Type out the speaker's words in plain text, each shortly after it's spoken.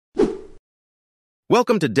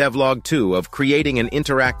Welcome to Devlog 2 of creating an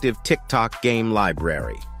interactive TikTok game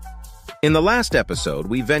library. In the last episode,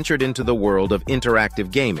 we ventured into the world of interactive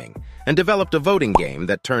gaming and developed a voting game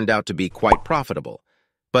that turned out to be quite profitable.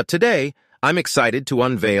 But today, I'm excited to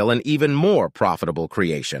unveil an even more profitable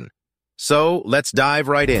creation. So, let's dive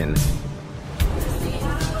right in.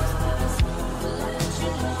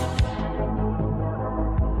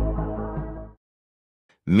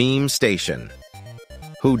 Meme Station.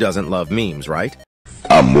 Who doesn't love memes, right?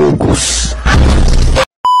 Amogus.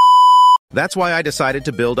 That's why I decided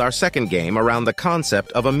to build our second game around the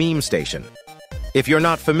concept of a meme station. If you're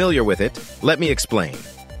not familiar with it, let me explain.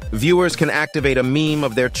 Viewers can activate a meme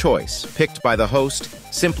of their choice, picked by the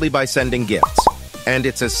host, simply by sending gifts. And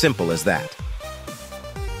it's as simple as that.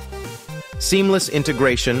 Seamless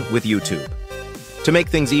integration with YouTube. To make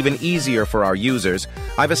things even easier for our users,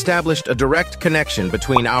 I've established a direct connection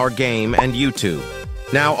between our game and YouTube.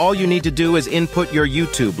 Now, all you need to do is input your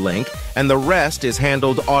YouTube link, and the rest is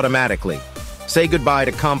handled automatically. Say goodbye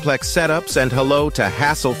to complex setups and hello to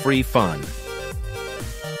hassle-free fun.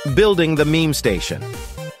 Building the meme station.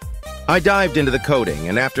 I dived into the coding,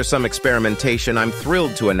 and after some experimentation, I'm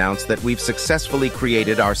thrilled to announce that we've successfully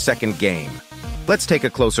created our second game. Let's take a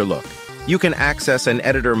closer look. You can access an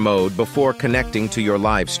editor mode before connecting to your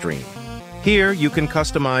live stream. Here, you can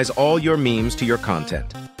customize all your memes to your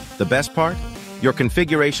content. The best part? Your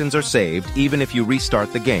configurations are saved even if you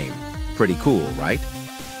restart the game. Pretty cool, right?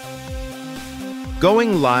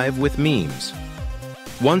 Going live with memes.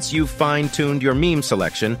 Once you've fine-tuned your meme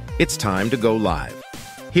selection, it's time to go live.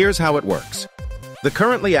 Here's how it works. The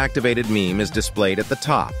currently activated meme is displayed at the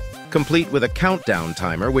top, complete with a countdown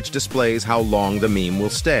timer which displays how long the meme will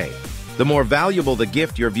stay. The more valuable the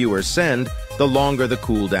gift your viewers send, the longer the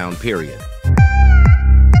cooldown period.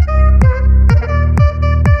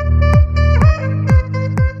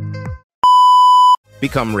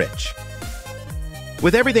 Become rich.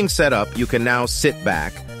 With everything set up, you can now sit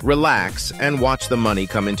back, relax, and watch the money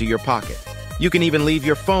come into your pocket. You can even leave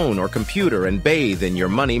your phone or computer and bathe in your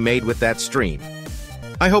money made with that stream.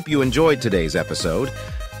 I hope you enjoyed today's episode,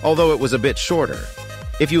 although it was a bit shorter.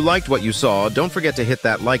 If you liked what you saw, don't forget to hit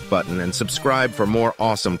that like button and subscribe for more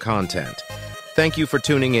awesome content. Thank you for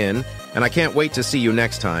tuning in, and I can't wait to see you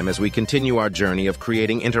next time as we continue our journey of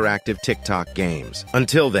creating interactive TikTok games.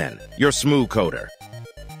 Until then, your Smooth Coder.